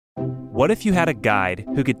What if you had a guide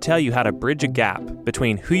who could tell you how to bridge a gap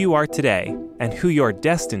between who you are today and who you're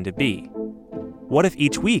destined to be? What if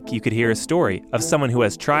each week you could hear a story of someone who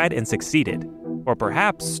has tried and succeeded, or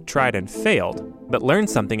perhaps tried and failed, but learned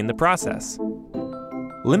something in the process?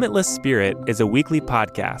 Limitless Spirit is a weekly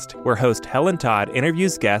podcast where host Helen Todd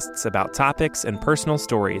interviews guests about topics and personal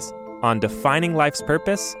stories on defining life's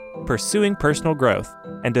purpose, pursuing personal growth,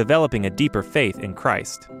 and developing a deeper faith in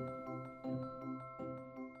Christ.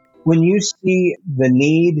 When you see the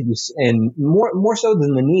need, and more so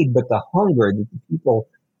than the need, but the hunger that the people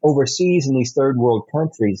overseas in these third world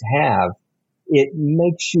countries have, it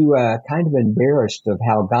makes you kind of embarrassed of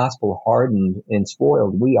how gospel hardened and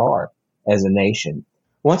spoiled we are as a nation.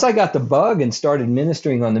 Once I got the bug and started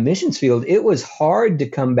ministering on the missions field, it was hard to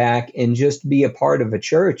come back and just be a part of a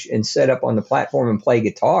church and set up on the platform and play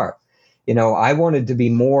guitar. You know, I wanted to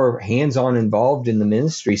be more hands-on involved in the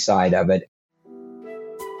ministry side of it.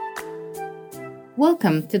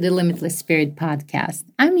 Welcome to the Limitless Spirit podcast.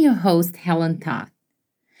 I'm your host, Helen Todd.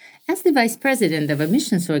 As the vice president of a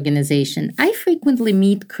missions organization, I frequently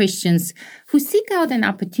meet Christians who seek out an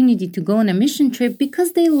opportunity to go on a mission trip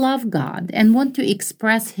because they love God and want to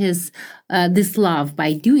express this love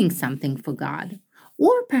by doing something for God.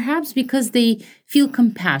 Or perhaps because they feel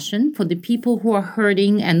compassion for the people who are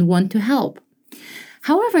hurting and want to help.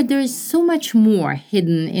 However, there is so much more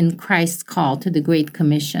hidden in Christ's call to the Great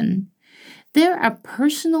Commission. There are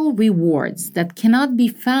personal rewards that cannot be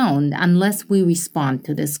found unless we respond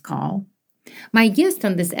to this call. My guest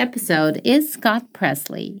on this episode is Scott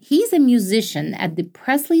Presley. He's a musician at the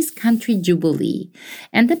Presley's Country Jubilee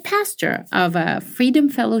and the pastor of a Freedom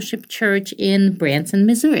Fellowship Church in Branson,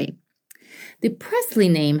 Missouri. The Presley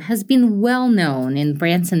name has been well known in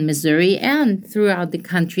Branson, Missouri, and throughout the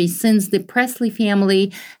country since the Presley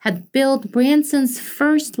family had built Branson's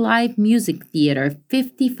first live music theater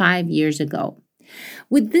 55 years ago.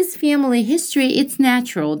 With this family history, it's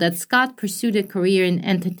natural that Scott pursued a career in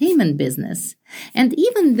entertainment business. And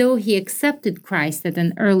even though he accepted Christ at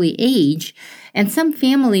an early age, and some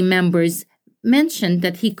family members mentioned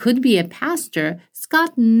that he could be a pastor,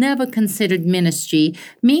 Scott never considered ministry,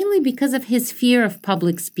 mainly because of his fear of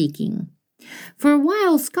public speaking. For a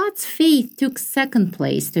while, Scott's faith took second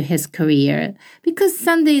place to his career because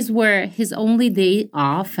Sundays were his only day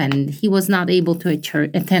off and he was not able to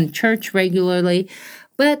attend church regularly.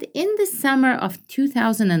 But in the summer of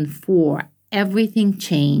 2004, everything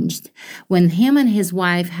changed when him and his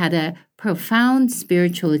wife had a profound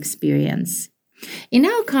spiritual experience. In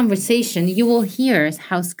our conversation, you will hear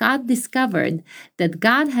how Scott discovered that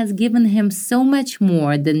God has given him so much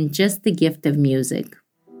more than just the gift of music.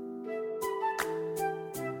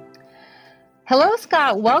 Hello,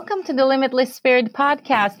 Scott. Welcome to the Limitless Spirit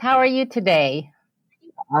podcast. How are you today?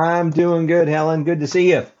 I'm doing good, Helen. Good to see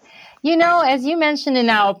you. You know, as you mentioned in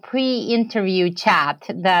our pre-interview chat,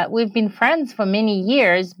 that we've been friends for many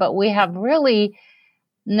years, but we have really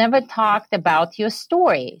never talked about your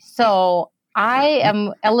story. So I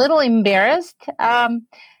am a little embarrassed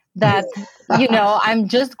that, I'm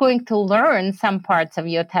just going to learn some parts of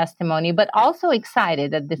your testimony, but also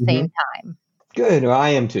excited at the same time. Good. Well, I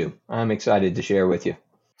am too. I'm excited to share with you.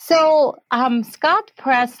 So Scott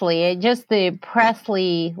Presley, just the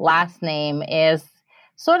Presley last name is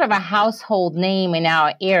sort of a household name in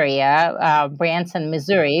our area, Branson,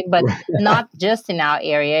 Missouri, but not just in our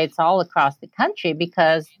area. It's all across the country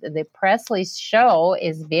because the Presley's show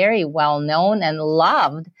is very well known and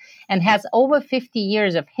loved and has over 50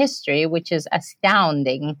 years of history, which is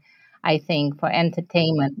astounding, I think, for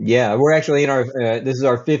entertainment. Yeah, we're actually in this is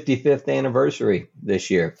our 55th anniversary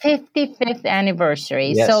this year. 55th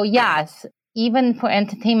anniversary. Yes. So yes, even for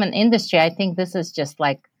entertainment industry, I think this is just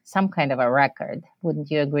like some kind of a record.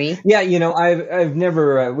 Wouldn't you agree? Yeah, we've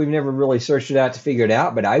never really searched it out to figure it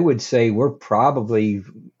out, but I would say we're probably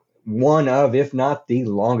one of, if not the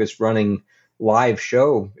longest running live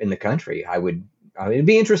show in the country. It'd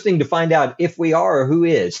be interesting to find out if we are or who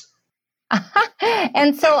is.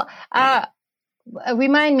 And so,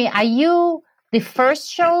 remind me, are you the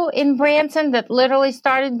first show in Branson that literally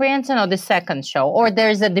started Branson, or the second show, or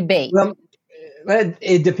there's a debate? Well,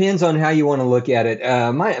 it depends on how you want to look at it.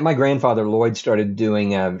 My grandfather Lloyd started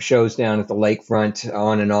doing shows down at the lakefront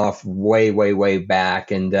on and off way, way, way back,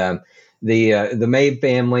 and the Mabe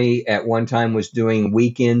family at one time was doing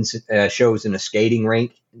weekends shows in a skating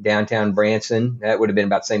rink downtown Branson. That would have been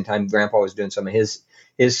about the same time Grandpa was doing some of his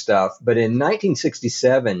stuff. But in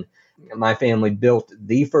 1967, my family built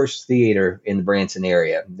the first theater in the Branson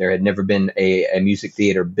area. There had never been a music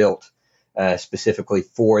theater built specifically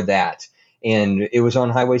for that. And it was on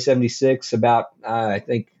Highway 76 about,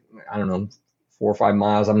 4 or 5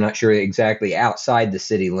 miles, I'm not sure exactly, outside the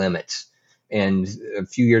city limits. And a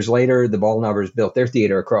few years later, the Ball Knobbers built their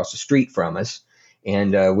theater across the street from us,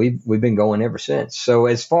 and we've been going ever since. So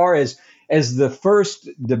as far as the first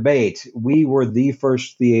debate, we were the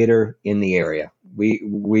first theater in the area.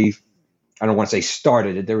 We I don't want to say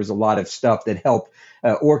started it. There was a lot of stuff that helped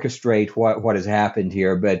orchestrate what has happened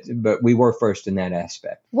here, but we were first in that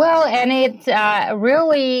aspect. Well, and it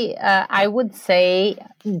really, I would say,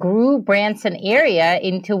 grew Branson area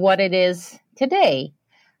into what it is today.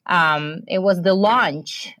 It was the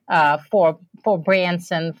launch for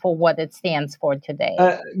Branson for what it stands for today.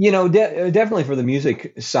 Definitely for the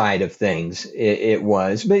music side of things, it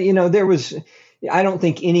was. But there was. I don't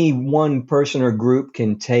think any one person or group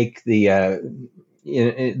can take the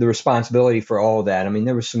responsibility for all that. I mean,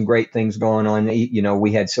 there was some great things going on.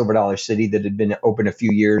 We had Silver Dollar City that had been open a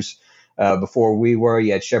few years before we were.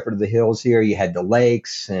 You had Shepherd of the Hills here. You had the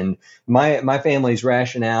Lakes. And my family's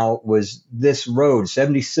rationale was this road,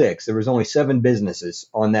 76. There was only 7 businesses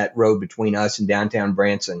on that road between us and downtown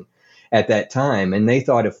Branson at that time. And they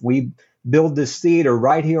thought if we build this theater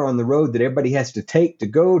right here on the road that everybody has to take to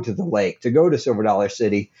go to the lake, to go to Silver Dollar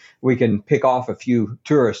City, we can pick off a few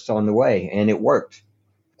tourists on the way. And it worked.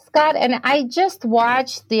 Scott, and I just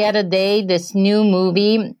watched the other day this new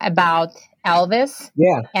movie about Elvis.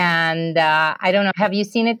 Yeah. And I don't know, have you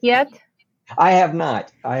seen it yet? I have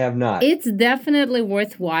not. It's definitely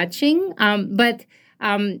worth watching. But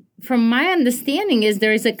from my understanding is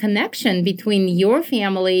there is a connection between your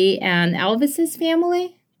family and Elvis's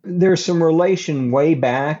family? There's some relation way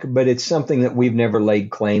back, but it's something that we've never laid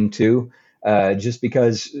claim to, just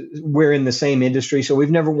because we're in the same industry. So we've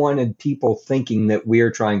never wanted people thinking that we're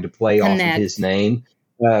trying to play off of his name.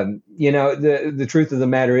 The truth of the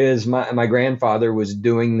matter is my grandfather was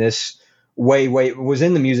doing this was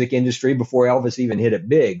in the music industry before Elvis even hit it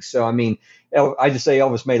big. So, I mean, I just say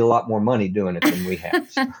Elvis made a lot more money doing it than we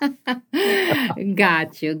have. So.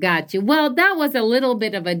 Got you. Well, that was a little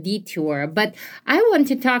bit of a detour, but I want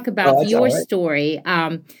to talk about your story.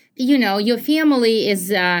 Your family is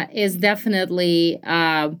definitely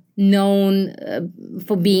known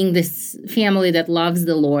for being this family that loves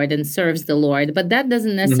the Lord and serves the Lord, but that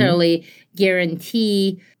doesn't necessarily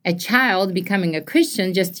guarantee a child becoming a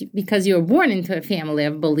Christian just because you were born into a family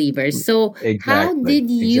of believers. So how did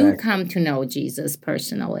you come to know Jesus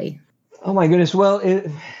personally? Oh my goodness. Well,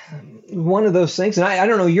 one of those things, and I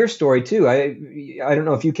don't know your story too. I don't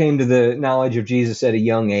know if you came to the knowledge of Jesus at a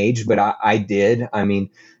young age, but I did. I mean,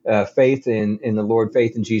 faith in the Lord,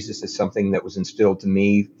 faith in Jesus is something that was instilled to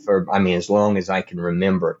me as long as I can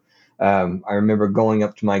remember. I remember going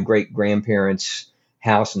up to my great-grandparents'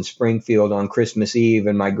 house in Springfield on Christmas Eve,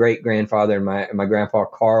 and my great-grandfather and my grandpa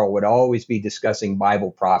Carl would always be discussing Bible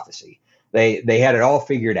prophecy. They had it all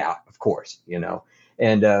figured out, of course,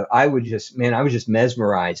 And I was just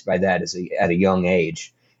mesmerized by that at a young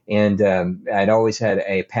age. And I'd always had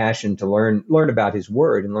a passion to learn about his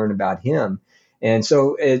word and learn about him. And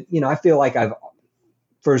so, I feel like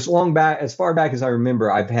for as far back as I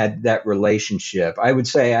remember, I've had that relationship. I would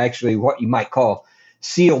say actually what you might call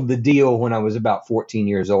sealed the deal when I was about 14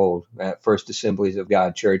 years old at First Assemblies of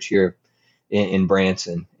God Church here in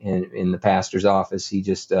Branson, in the pastor's office. He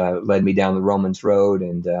just led me down the Romans Road,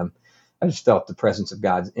 and I just felt the presence of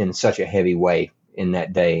God in such a heavy way in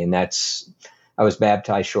that day. And I was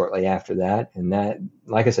baptized shortly after that. And that,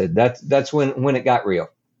 like I said, that's when it got real.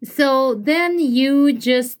 So then you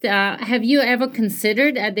just, have you ever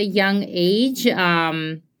considered at a young age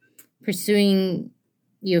pursuing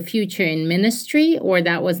your future in ministry, or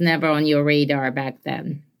that was never on your radar back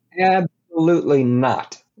then? Absolutely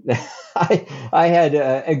not. I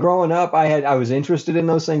had growing up, I was interested in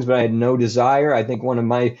those things, but I had no desire. I think one of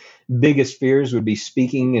my biggest fears would be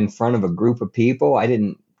speaking in front of a group of people. I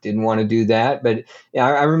didn't want to do that. But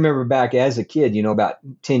I remember back as a kid, about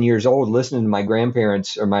 10 years old, listening to my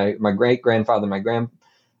grandparents or my great grandfather, my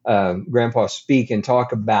grandpa speak and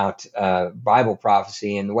talk about Bible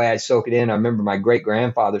prophecy, and the way I soak it in. I remember my great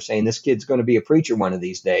grandfather saying, "This kid's going to be a preacher one of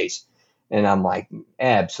these days," and I'm like,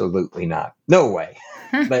 "Absolutely not, no way."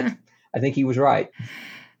 But I think he was right.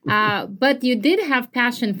 But you did have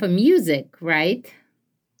passion for music, right?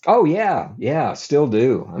 Oh, yeah, still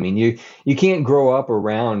do. I mean, you can't grow up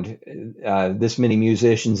around this many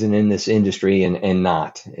musicians and in this industry and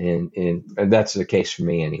not. And that's the case for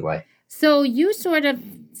me anyway. So you sort of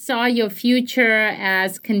saw your future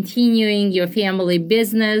as continuing your family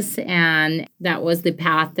business, and that was the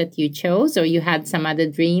path that you chose, or you had some other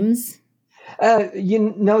dreams?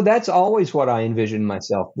 That's always what I envisioned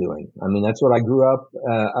myself doing. I mean, that's what I grew up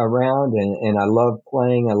around, and I love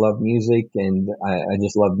playing. I love music, and I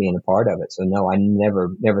just love being a part of it. So no, I never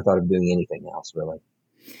thought of doing anything else really.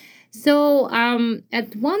 So,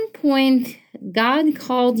 at one point, God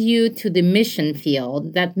called you to the mission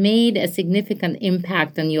field that made a significant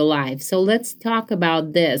impact on your life. So, let's talk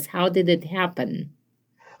about this. How did it happen?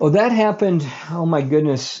 Well, that happened. Oh my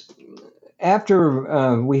goodness!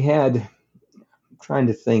 After we had, trying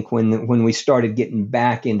to think when we started getting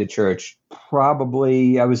back into church.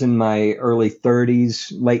 Probably I was in my early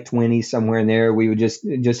 30s, late 20s, somewhere in there. We would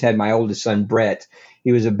just had my oldest son Brett.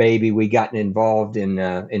 He was a baby. We gotten involved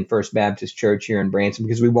in First Baptist Church here in Branson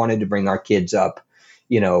because we wanted to bring our kids up,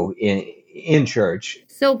 in church.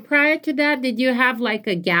 So prior to that, did you have like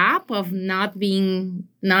a gap of not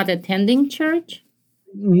attending church?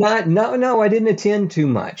 No, I didn't attend too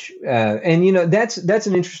much. And that's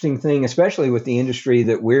an interesting thing, especially with the industry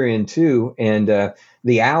that we're in too, and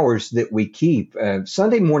the hours that we keep.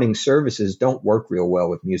 Sunday morning services don't work real well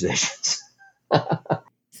with musicians.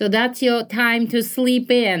 So that's your time to sleep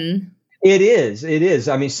in. It is.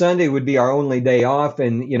 I mean, Sunday would be our only day off.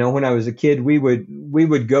 And, when I was a kid, we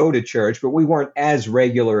would go to church, but we weren't as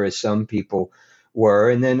regular as some people were.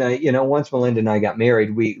 And then, once Melinda and I got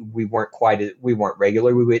married, we weren't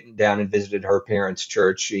regular. We went down and visited her parents'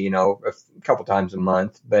 church, a couple times a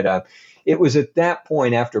month. But it was at that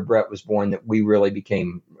point after Brett was born that we really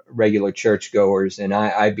became regular churchgoers. And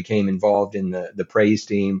I became involved in the praise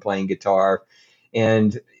team, playing guitar.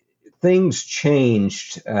 And things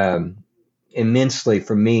changed immensely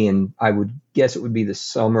for me. And I would guess it would be the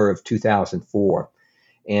summer of 2004.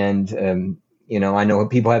 And, I know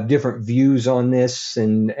people have different views on this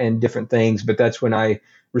and different things, but that's when I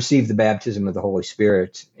received the baptism of the Holy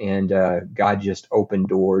Spirit, and God just opened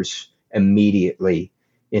doors immediately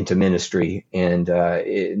into ministry, and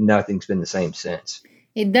nothing's been the same since.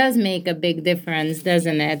 It does make a big difference,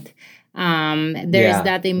 doesn't it? There's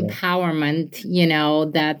that empowerment,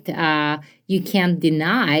 that you can't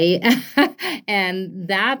deny. And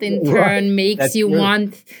that in turn makes you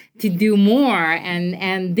want to do more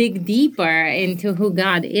and dig deeper into who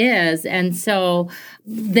God is. And so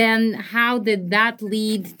then how did that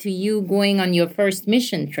lead to you going on your first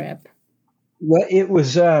mission trip? Well, it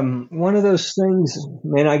was one of those things,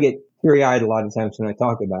 man, I get teary-eyed a lot of times when I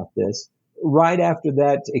talk about this. Right after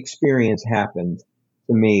that experience happened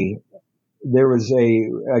to me, there was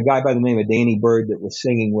a guy by the name of Danny Bird that was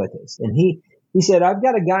singing with us. And he said, I've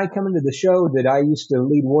got a guy coming to the show that I used to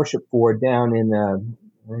lead worship for down in, I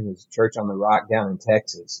think it was Church on the Rock down in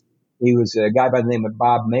Texas. He was a guy by the name of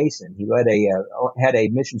Bob Mason. He had a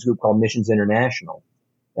missions group called Missions International.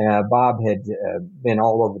 Bob had been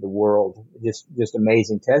all over the world, just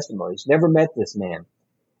amazing testimonies. Never met this man.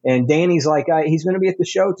 And Danny's like, he's going to be at the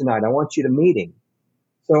show tonight. I want you to meet him.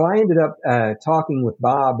 So I ended up talking with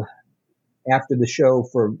Bob after the show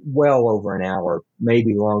for well over an hour,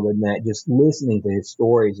 maybe longer than that, just listening to his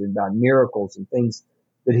stories about miracles and things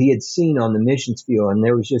that he had seen on the missions field. And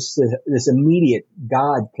there was just this immediate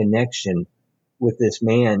God connection with this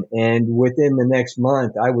man. And within the next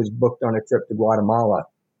month, I was booked on a trip to Guatemala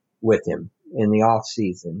with him in the off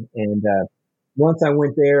season. And once I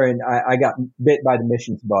went there, and I got bit by the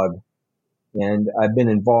missions bug, and I've been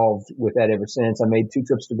involved with that ever since. I made 2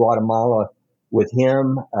 trips to Guatemala with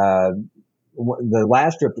him. The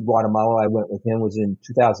last trip to Guatemala I went with him was in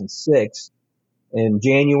 2006. In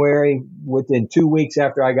January, within 2 weeks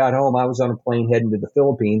after I got home, I was on a plane heading to the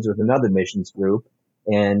Philippines with another missions group.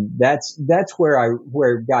 And that's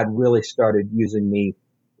where God really started using me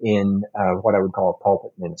in what I would call a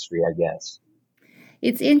pulpit ministry, I guess.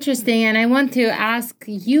 It's interesting. And I want to ask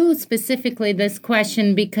you specifically this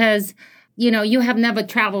question because, you have never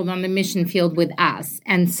traveled on the mission field with us.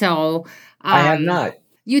 And so I have not.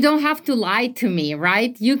 You don't have to lie to me,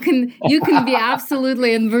 right? You can be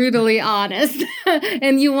absolutely and brutally honest,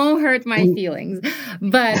 and you won't hurt my feelings.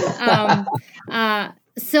 But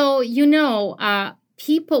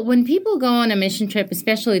when people go on a mission trip,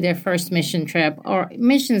 especially their first mission trip or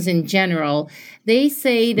missions in general, they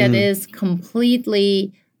say that is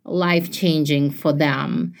completely life-changing for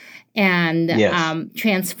them and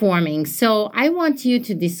transforming. So I want you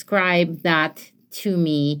to describe that to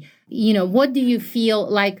me. What do you feel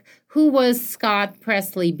like? Who was Scott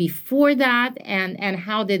Presley before that, and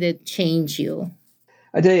how did it change you?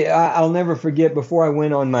 I tell you, I'll never forget, before I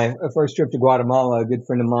went on my first trip to Guatemala, a good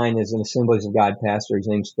friend of mine is an Assemblies of God pastor. His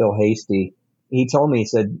name's Phil Hasty. He told me, he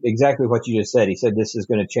said exactly what you just said. He said, this is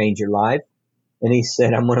going to change your life. And he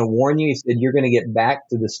said, I'm going to warn you. He said, you're going to get back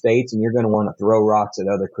to the States and you're going to want to throw rocks at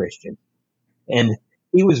other Christians. And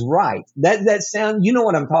He was right. That sound, you know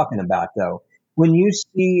what I'm talking about, though. When you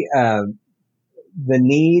see the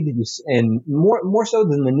need, and more so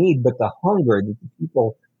than the need, but the hunger that the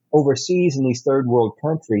people overseas in these third world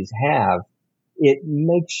countries have, it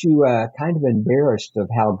makes you kind of embarrassed of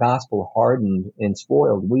how gospel hardened and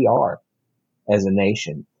spoiled we are as a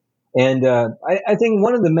nation. And I think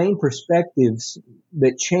one of the main perspectives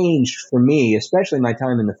that changed for me, especially my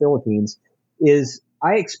time in the Philippines, is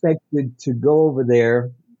I expected to go over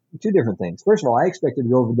there, two different things. First of all, I expected to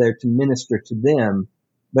go over there to minister to them,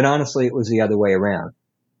 but honestly, it was the other way around.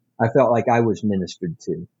 I felt like I was ministered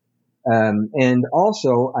to. And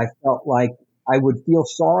also, I felt like I would feel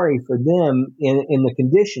sorry for them in the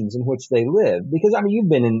conditions in which they live. Because, I mean, you've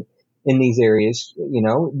been in these areas, you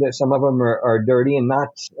know, that some of them are dirty and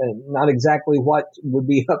not exactly what would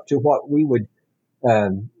be up to what we would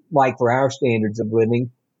like for our standards of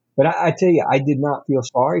living. But I tell you, I did not feel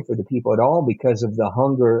sorry for the people at all because of the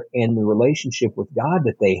hunger and the relationship with God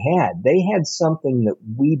that they had. They had something that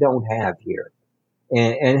we don't have here,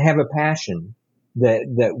 and have a passion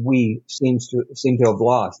that we seem to have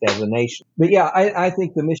lost as a nation. But yeah, I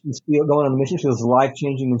think the mission field, going on the mission field, is life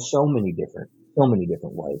changing in so many different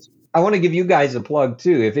ways. I want to give you guys a plug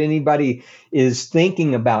too. If anybody is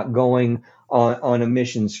thinking about going on a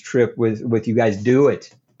missions trip with you guys, do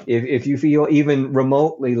it. If you feel even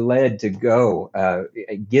remotely led to go,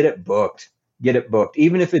 get it booked.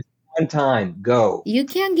 Even if it's one time, go. You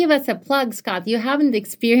can't give us a plug, Scott. You haven't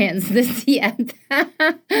experienced this yet.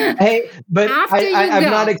 Hey, but I've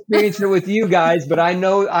not experienced it with you guys, but I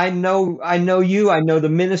know you. I know the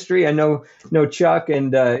ministry. I know Chuck,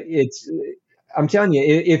 and I'm telling you,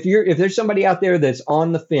 if there's somebody out there that's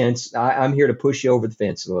on the fence, I'm here to push you over the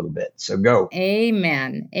fence a little bit. So go.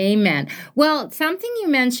 Amen. Well, something you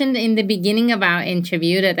mentioned in the beginning of our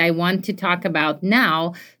interview that I want to talk about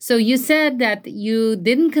now. So you said that you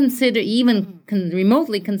didn't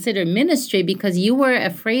remotely consider ministry because you were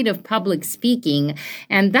afraid of public speaking.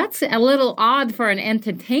 And that's a little odd for an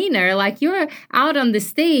entertainer. Like, you're out on the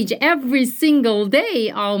stage every single day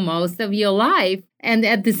almost of your life. And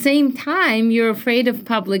at the same time, you're afraid of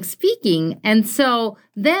public speaking. And so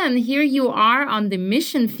then here you are on the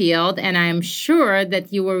mission field, and I'm sure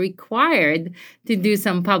that you were required to do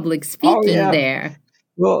some public speaking there.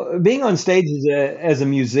 Well, being on stage as a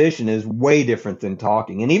musician is way different than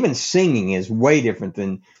talking. And even singing is way different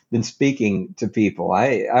than speaking to people.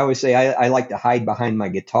 I always say I like to hide behind my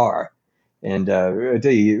guitar. And I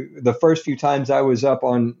tell you, the first few times I was up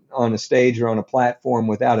on a stage or on a platform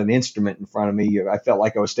without an instrument in front of me, I felt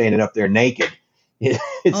like I was standing up there naked. It's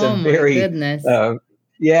my goodness.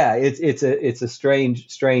 It's a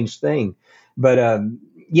strange thing. But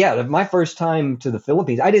my first time to the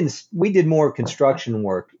Philippines, we did more construction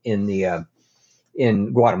work in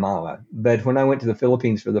Guatemala. But when I went to the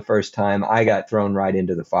Philippines for the first time, I got thrown right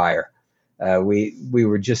into the fire. We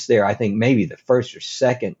were just there, I think maybe the first or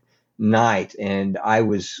second night, and I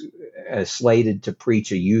was slated to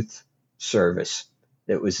preach a youth service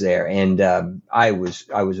that was there, and I was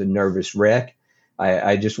a nervous wreck.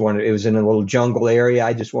 I just wanted, it was in a little jungle area.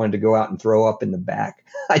 I just wanted to go out and throw up in the back.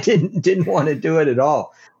 I didn't want to do it at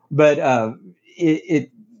all. But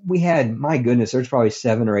we had, my goodness, there's probably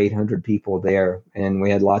 700 or 800 people there, and we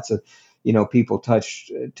had lots of people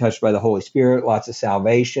touched by the Holy Spirit, lots of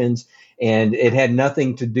salvations, and it had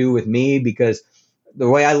nothing to do with me, because the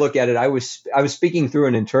way I look at it, I was speaking through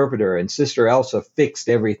an interpreter, and Sister Elsa fixed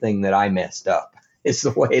everything that I messed up. It's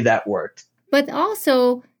the way that worked. But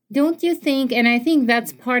also, don't you think, and I think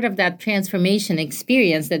that's part of that transformation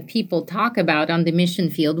experience that people talk about on the mission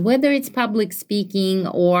field, whether it's public speaking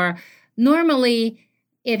or normally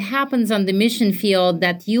it happens on the mission field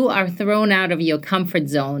that you are thrown out of your comfort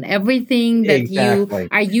zone. Everything that you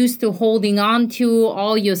are used to holding on to,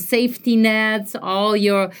 all your safety nets, all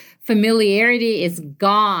your familiarity is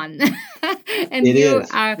gone. And you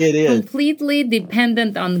are completely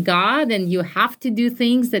dependent on God, and you have to do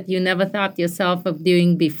things that you never thought yourself of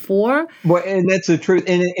doing before. Well, and that's the truth.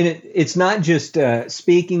 And it's not just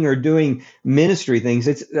speaking or doing ministry things.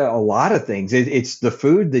 It's a lot of things. It's the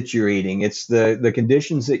food that you're eating. It's the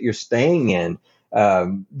conditions that you're staying in.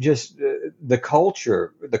 Just the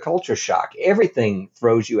culture shock. Everything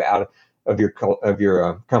throws you out of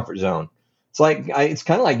your comfort zone. It's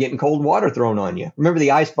kind of like getting cold water thrown on you. Remember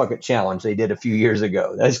the ice bucket challenge they did a few years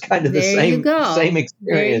ago? That's kind of the same experience.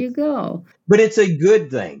 There you go. But it's a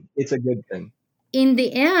good thing. It's a good thing. In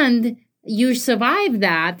the end, you survive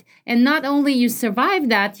that. And not only you survive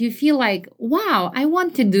that, you feel like, wow, I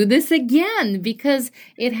want to do this again because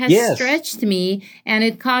it has Yes. stretched me and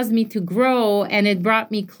it caused me to grow and it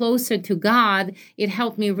brought me closer to God. It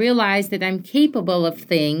helped me realize that I'm capable of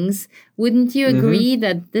things. Wouldn't you agree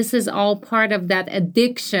that this is all part of that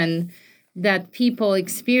addiction that people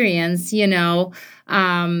experience,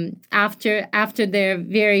 after their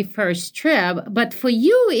very first trip? But for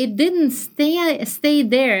you, it didn't stay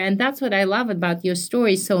there. And that's what I love about your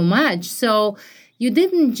story so much. So you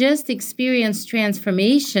didn't just experience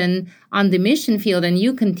transformation on the mission field, and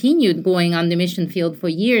you continued going on the mission field for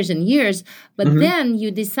years and years, but then you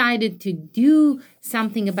decided to do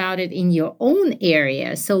something about it in your own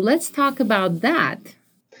area. So let's talk about that.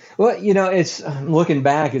 Well, it's looking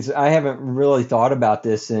back. I haven't really thought about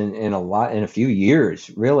this in a few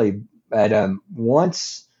years, really. But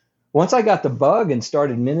once I got the bug and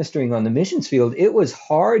started ministering on the missions field, it was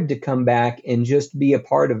hard to come back and just be a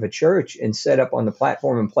part of a church and set up on the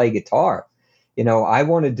platform and play guitar. I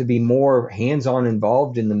wanted to be more hands-on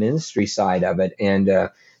involved in the ministry side of it, and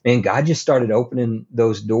man, God just started opening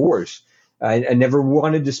those doors. I never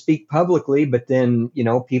wanted to speak publicly, but then,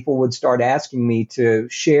 people would start asking me to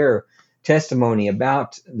share testimony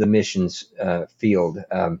about the missions field.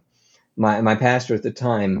 My pastor at the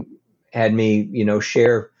time had me,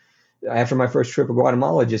 share after my first trip to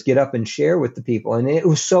Guatemala, just get up and share with the people. And it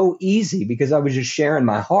was so easy because I was just sharing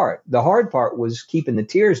my heart. The hard part was keeping the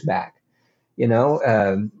tears back,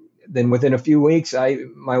 Then within a few weeks,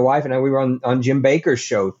 my wife and I, we were on Jim Bakker's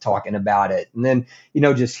show talking about it. And then,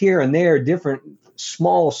 just here and there, different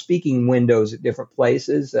small speaking windows at different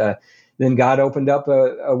places. Then God opened up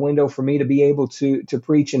a window for me to be able to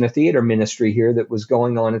preach in a theater ministry here that was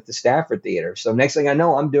going on at the Stafford Theater. So next thing I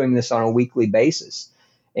know, I'm doing this on a weekly basis.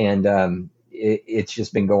 And it's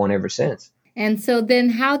just been going ever since. And so then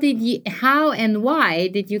how and why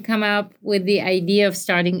did you come up with the idea of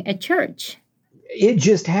starting a church? It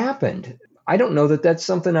just happened. I don't know that that's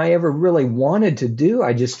something I ever really wanted to do.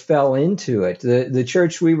 I just fell into it. The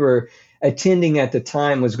church we were attending at the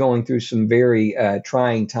time was going through some very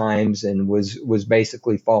trying times and was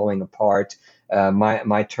basically falling apart.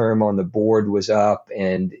 My term on the board was up,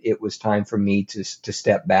 and it was time for me to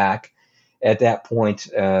step back. At that point,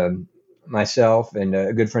 myself and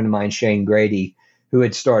a good friend of mine, Shane Grady, who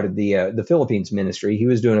had started the Philippines ministry, he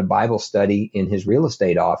was doing a Bible study in his real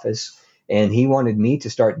estate office. And he wanted me to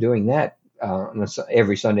start doing that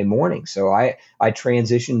every Sunday morning. So I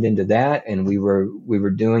transitioned into that, and we were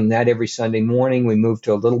doing that every Sunday morning. We moved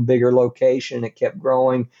to a little bigger location. It kept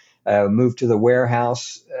growing. Moved to the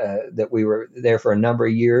warehouse that we were there for a number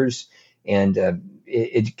of years, and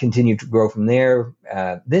it continued to grow from there.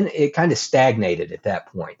 Then it kind of stagnated at that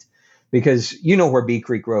point because where Bee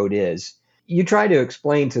Creek Road is. You try to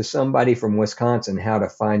explain to somebody from Wisconsin how to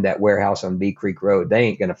find that warehouse on Bee Creek Road, they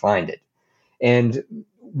ain't going to find it. And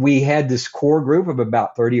we had this core group of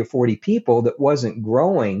about 30 or 40 people that wasn't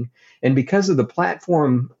growing. And because of the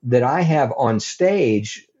platform that I have on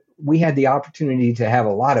stage, we had the opportunity to have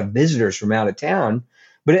a lot of visitors from out of town.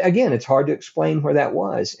 But again, it's hard to explain where that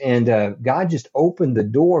was. And God just opened the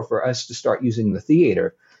door for us to start using the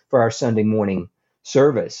theater for our Sunday morning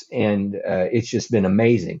service. And it's just been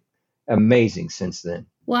amazing since then.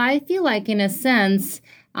 Well, I feel like in a sense,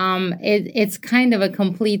 it's kind of a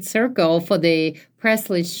complete circle for the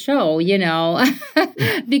Presley show,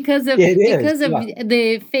 because of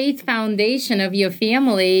the faith foundation of your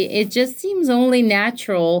family. It just seems only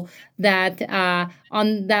natural that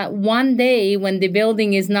on that one day when the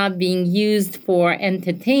building is not being used for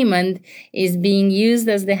entertainment, is being used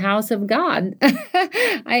as the house of God.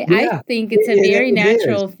 I think it's a very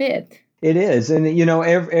natural fit. It is. And,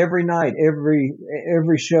 every night,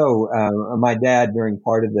 every show, my dad during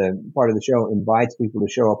part of the show invites people to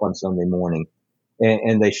show up on Sunday morning,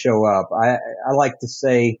 and they show up. I like to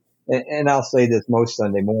say, and I'll say this most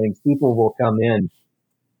Sunday mornings, people will come in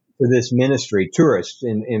to this ministry, tourists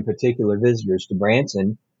in particular, visitors to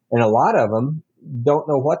Branson, and a lot of them don't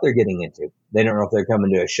know what they're getting into. They don't know if they're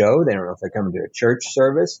coming to a show. They don't know if they're coming to a church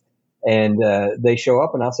service. And they show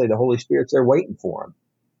up, and I'll say the Holy Spirit's there waiting for them.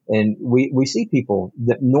 And we see people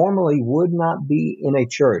that normally would not be in a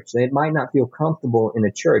church. They might not feel comfortable in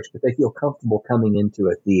a church, but they feel comfortable coming into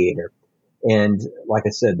a theater. And like I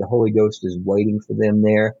said, the Holy Ghost is waiting for them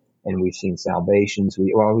there. And we've seen salvations.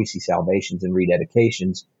 We see salvations and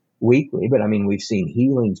rededications weekly, but we've seen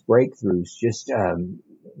healings, breakthroughs, just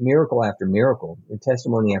miracle after miracle, and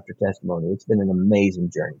testimony after testimony. It's been an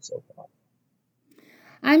amazing journey so far.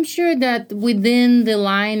 I'm sure that within the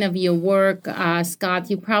line of your work,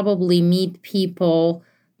 Scott, you probably meet people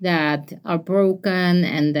that are broken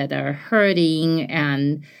and that are hurting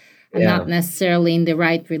and are not necessarily in the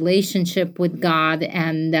right relationship with God.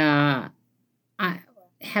 And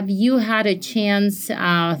have you had a chance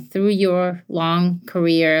through your long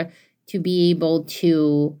career to be able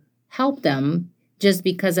to help them just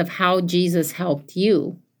because of how Jesus helped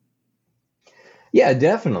you? Yeah,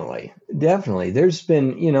 definitely. Definitely. There's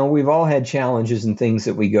been, we've all had challenges and things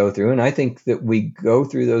that we go through. And I think that we go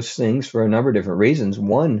through those things for a number of different reasons.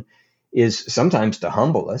 One is sometimes to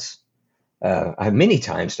humble us. I have many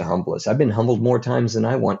times to humble us. I've been humbled more times than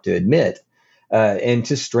I want to admit. And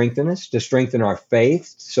to strengthen us, to strengthen our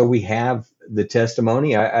faith. So we have the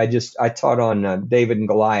testimony. I taught on David and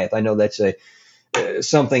Goliath. I know that's a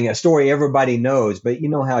story everybody knows, but you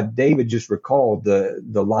know how David just recalled the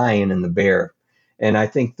lion and the bear. And I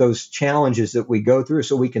think those challenges that we go through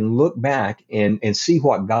so we can look back and see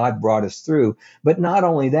what God brought us through. But not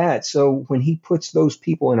only that, so when he puts those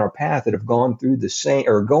people in our path that have gone through the same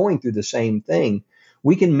or going through the same thing,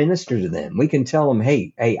 we can minister to them. We can tell them,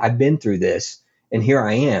 hey, I've been through this and here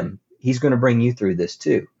I am. He's going to bring you through this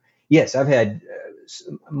too. Yes, I've had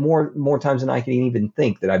more times than I can even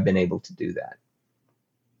think that I've been able to do that.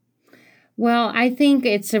 Well, I think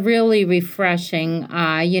it's really refreshing,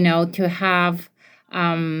 to have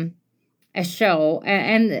a show.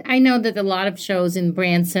 And I know that a lot of shows in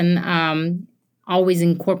Branson always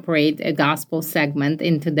incorporate a gospel segment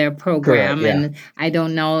into their program. Correct, yeah. And I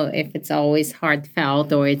don't know if it's always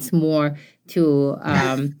heartfelt or it's more to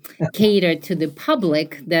cater to the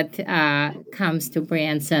public that comes to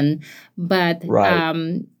Branson. But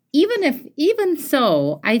right. Even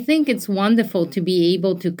so, I think it's wonderful to be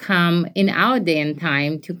able to come in our day and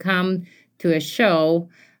time to come to a show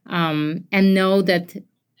and know that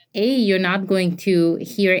you're not going to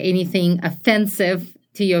hear anything offensive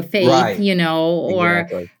to your faith, right. Or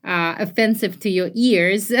Exactly. Offensive to your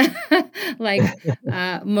ears, like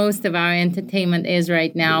most of our entertainment is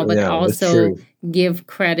right now. But also give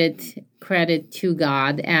credit to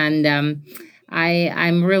God. And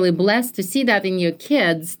I'm really blessed to see that in your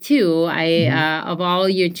kids too. Of all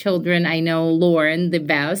your children, I know Lauren the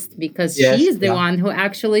best because she's the one who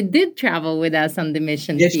actually did travel with us on the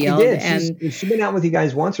mission field. She did. And she's been out with you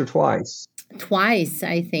guys once or twice? Twice,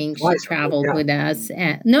 I think. She traveled with us.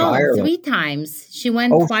 No, 3 times. She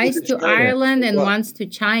went twice to Ireland and once to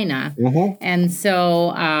China. Mm-hmm. And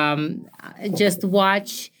so just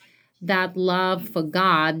watch that love for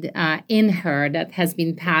God in her that has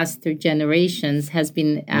been passed through generations has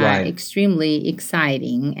been extremely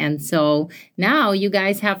exciting. And so now you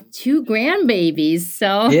guys have 2 grandbabies.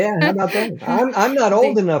 So yeah, how about that? I'm not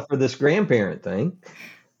old enough for this grandparent thing.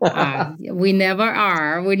 We never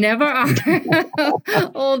are. We never are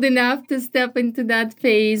old enough to step into that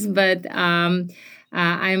phase. But I'm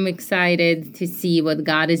excited to see what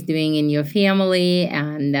God is doing in your family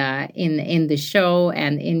and in the show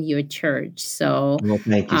and in your church. So,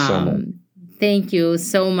 thank you so much. Thank you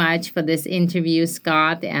so much for this interview,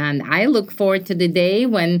 Scott. And I look forward to the day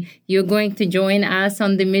when you're going to join us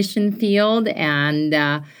on the mission field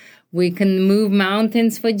and we can move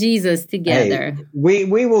mountains for Jesus together. Hey,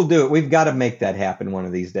 we will do it. We've got to make that happen one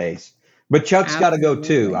of these days. But Chuck's got to go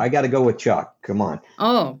too. I got to go with Chuck. Come on.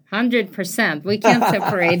 Oh, 100%. We can't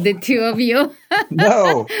separate the two of you.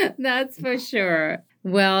 No. That's for sure.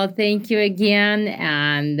 Well, thank you again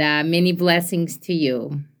and many blessings to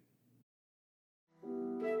you.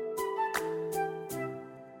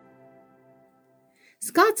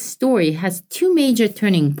 Scott's story has 2 major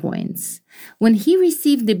turning points. When he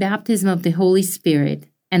received the baptism of the Holy Spirit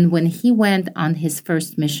and when he went on his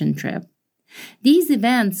first mission trip. These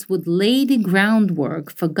events would lay the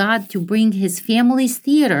groundwork for God to bring his family's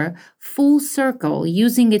theater full circle,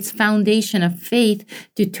 using its foundation of faith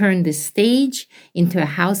to turn the stage into a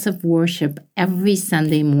house of worship every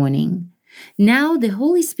Sunday morning. Now the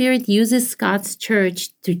Holy Spirit uses Scott's church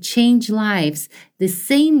to change lives the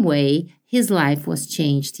same way his life was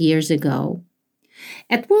changed years ago.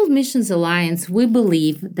 At World Missions Alliance, we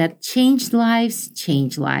believe that changed lives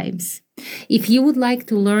change lives. If you would like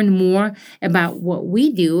to learn more about what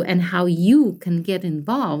we do and how you can get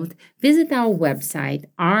involved, visit our website,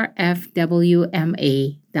 rfwma.org.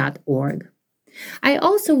 I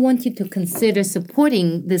also want you to consider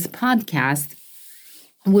supporting this podcast.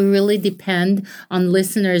 We really depend on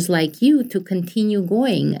listeners like you to continue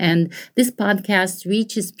going. And this podcast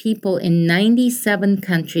reaches people in 97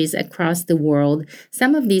 countries across the world.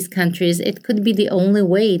 Some of these countries, it could be the only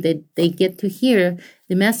way that they get to hear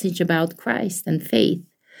the message about Christ and faith.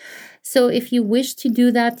 So if you wish to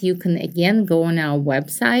do that, you can again go on our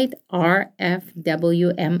website,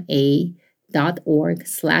 rfwma.org.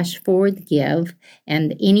 lmf.org/forwardgive,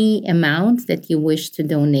 and any amount that you wish to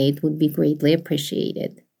donate would be greatly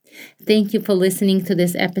appreciated. Thank you for listening to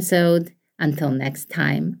this episode. Until next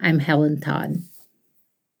time, I'm Helen Todd.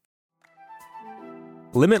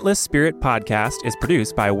 Limitless Spirit Podcast is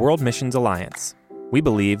produced by World Missions Alliance. We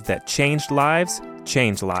believe that changed lives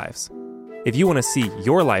change lives. If you want to see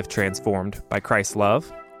your life transformed by Christ's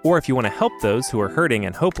love, or if you want to help those who are hurting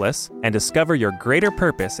and hopeless and discover your greater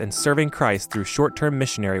purpose in serving Christ through short-term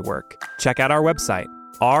missionary work, check out our website,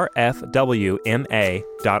 rfwma.org,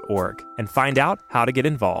 and find out how to get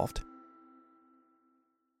involved.